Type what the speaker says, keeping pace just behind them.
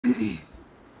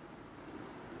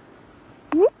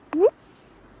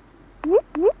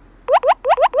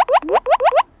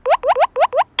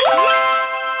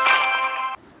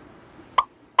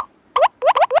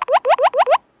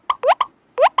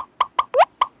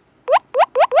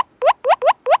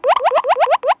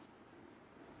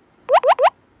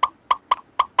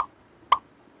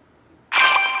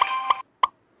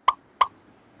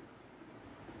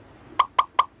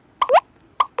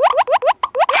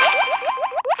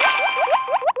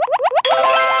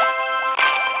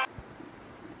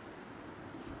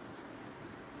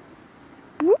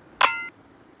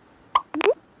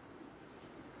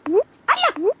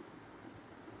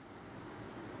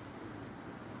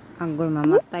Anggol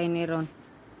mamatay ni Ron.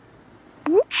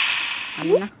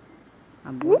 Ano na?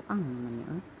 Abuang naman ni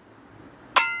Ron.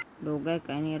 Dugay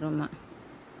kay ni Ron ma.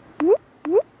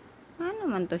 Ano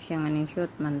man to siya nga ning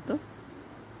shoot man to?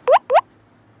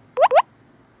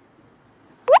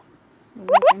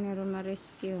 Dugay kay ni Ron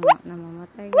ma-rescue na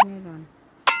mamatay ni Ron.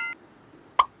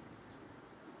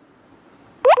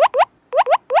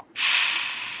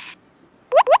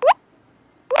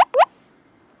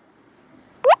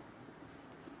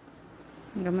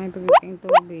 Gamay pagiging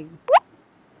tubig.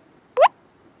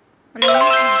 Wala.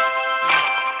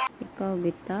 Ikaw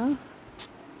bitaw.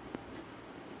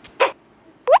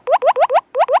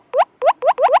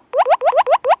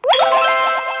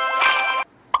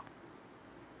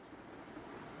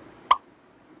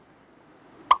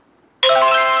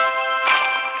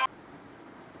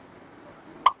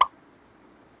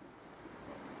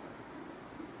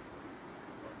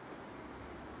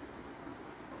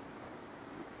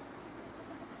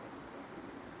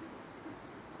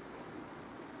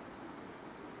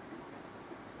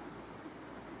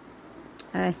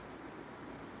 Ay,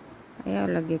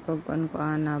 ayaw lagi ko kuan ko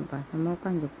ana ba sa mo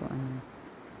kan jud ko ana.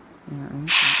 Yan.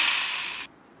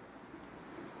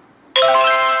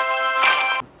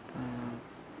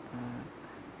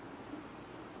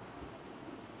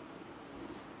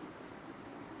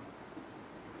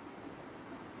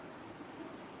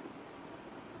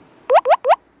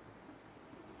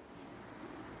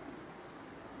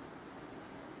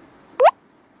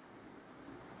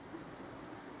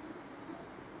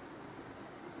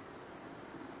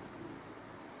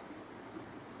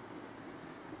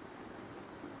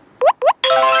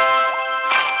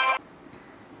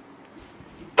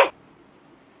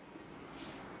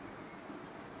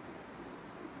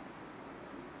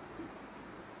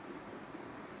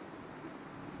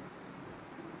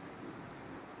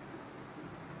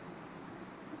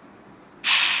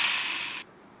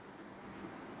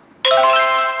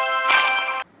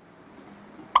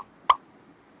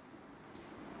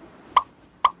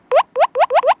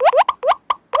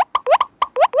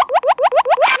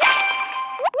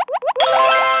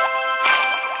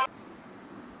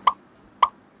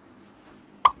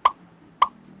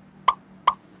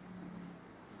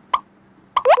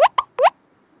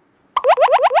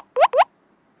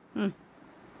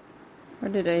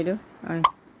 What did I do? Ay.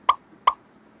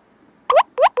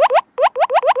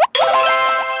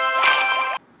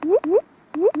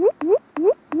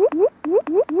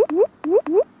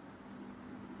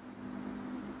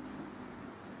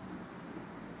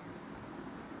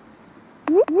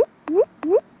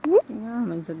 Nga,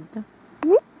 mansad ta.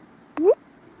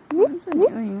 Mansad ni,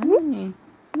 ay nga ni.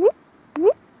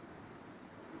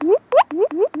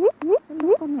 Ano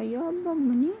ka mayabag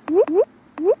man eh?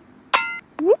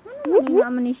 Ano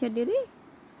naman ni siya diri?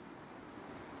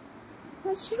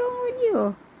 What's wrong with you?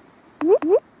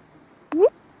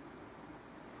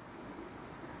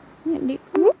 Hindi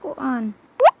ka makuan.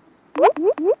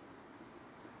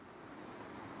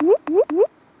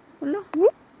 Wala.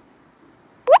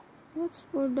 What's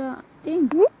for the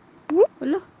thing?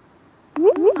 Wala.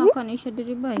 Ano ka ni siya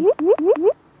diri bay?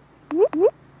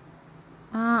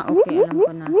 Ah, okay. Alam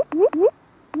ko na.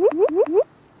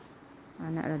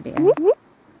 Anak radi ay.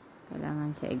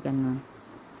 Kailangan siya i-ganon.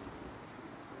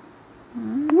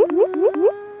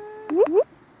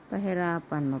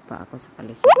 Pahirapan mo pa ako sa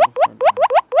kalisod-lisod.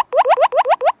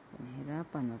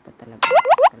 Pahirapan mo pa talaga ako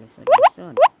sa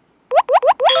kalisod-lisod.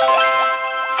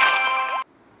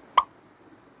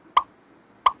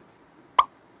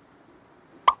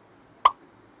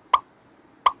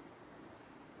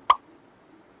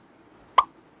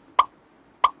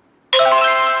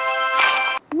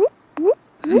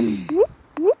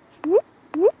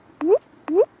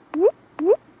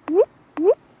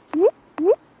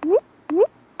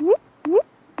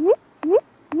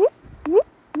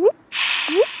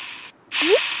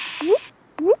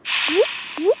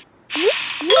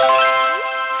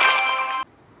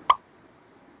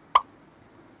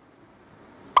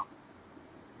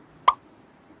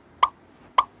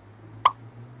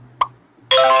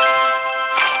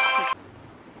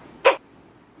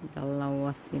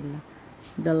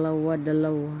 Dalawa,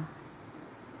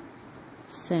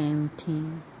 same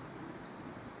thing.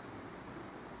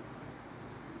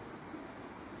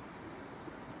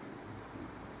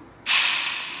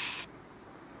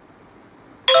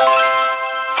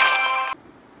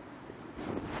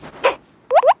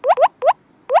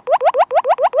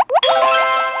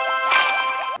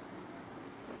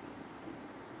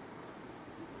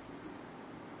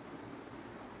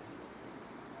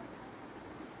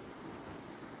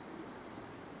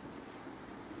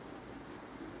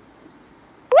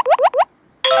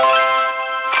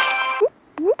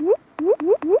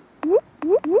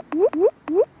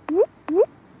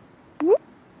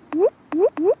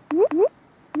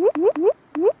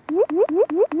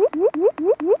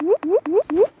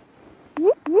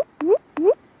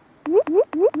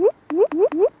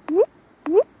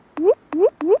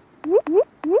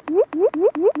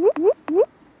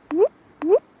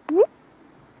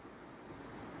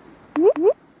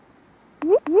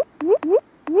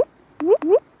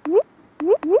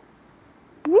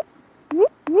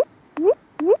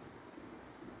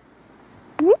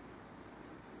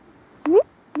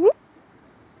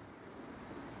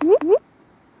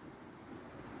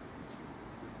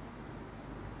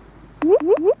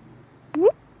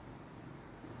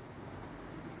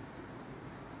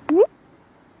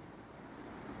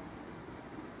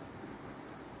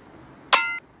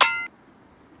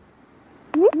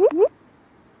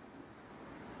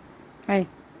 Ay,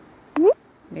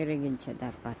 very good siya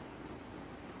dapat.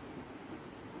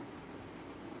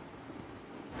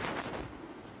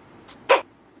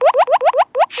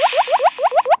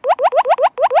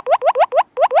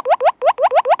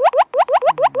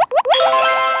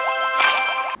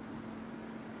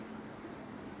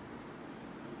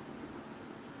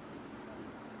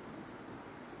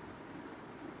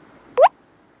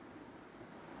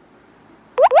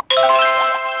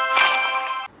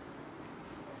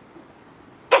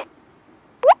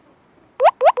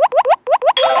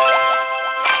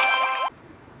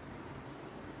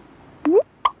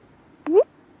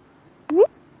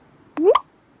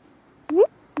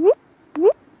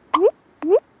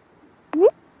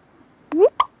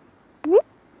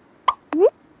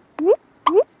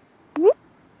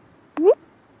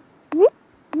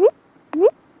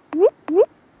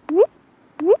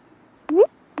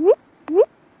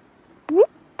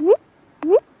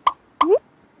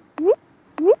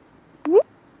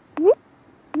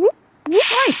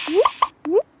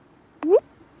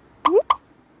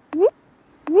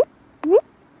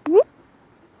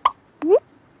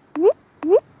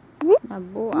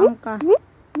 Nabuang ka.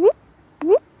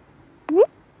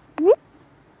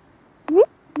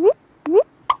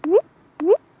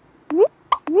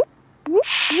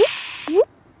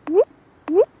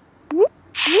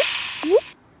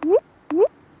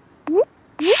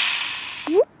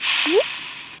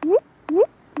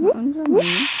 Unsa man?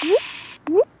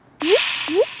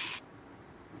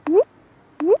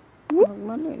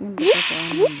 Magbalik ni ba sa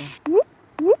ano ba?